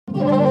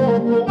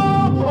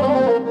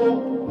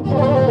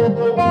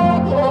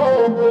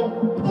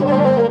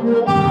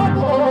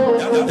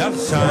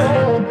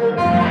son.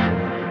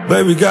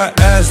 Baby got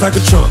ass like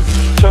a trunk.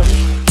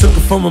 Took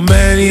it from a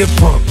man, he a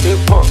punk.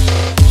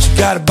 She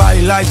got a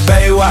body like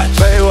Baywatch.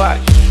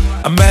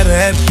 I met her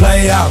at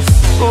Playhouse.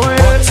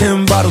 Bought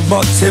 10 bottles,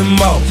 bought 10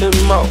 more.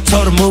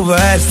 Told her move her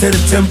ass to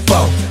the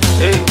tempo.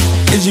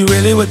 Is you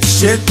really with the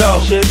shit though?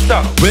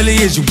 Really,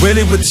 is you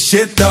really with the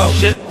shit though?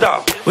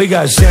 We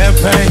got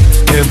champagne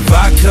and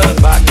vodka.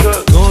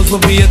 Goons will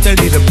be if they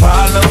need a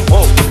problem.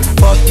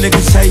 Fuck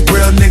niggas, hate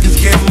real niggas,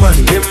 get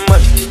money.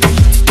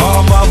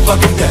 All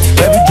motherfucking day.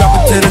 Baby drop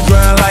it to the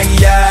ground like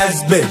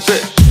yes, bitch.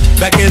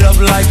 Back it up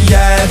like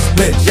yes,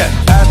 bitch.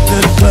 After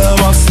the club,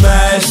 I'm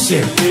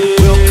smashing.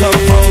 We'll come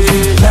home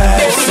and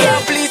pass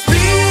it. Please,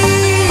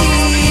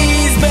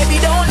 please,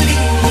 baby, don't leave.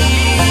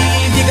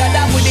 You got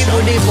that booty,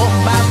 boom,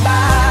 bam,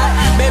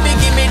 bam. Baby,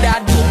 give me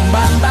that boom,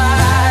 bam,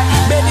 bam.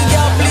 Baby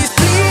girl, please,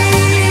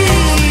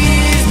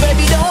 please,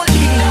 baby, don't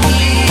leave.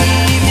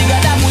 You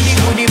got that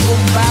booty, boom,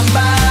 bam,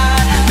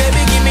 bam.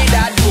 Baby, give me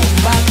that boom,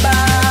 bam, bam.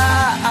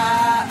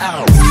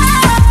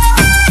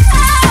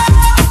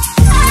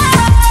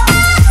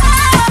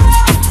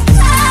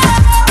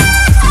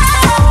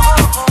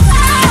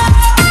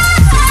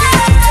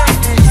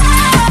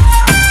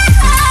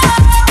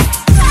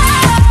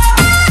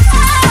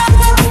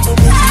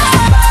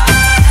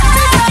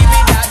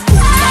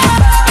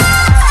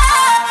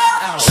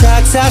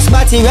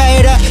 Spotty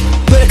rider,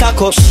 break a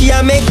cup. She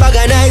a make bag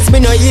of nice, me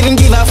no even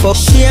give a fuck.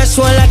 She a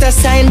show a lot of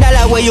sign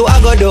dollar where you a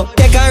go do.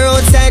 Take her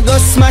outside, go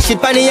smash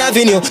it on the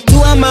avenue.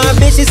 Two of my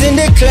bitches in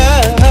the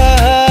club.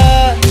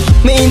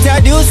 Me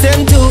introduce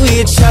them to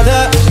each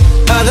other.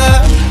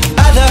 Other,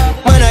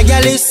 man a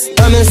gal is,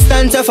 I'm in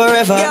stanza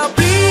forever. Girl,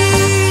 please.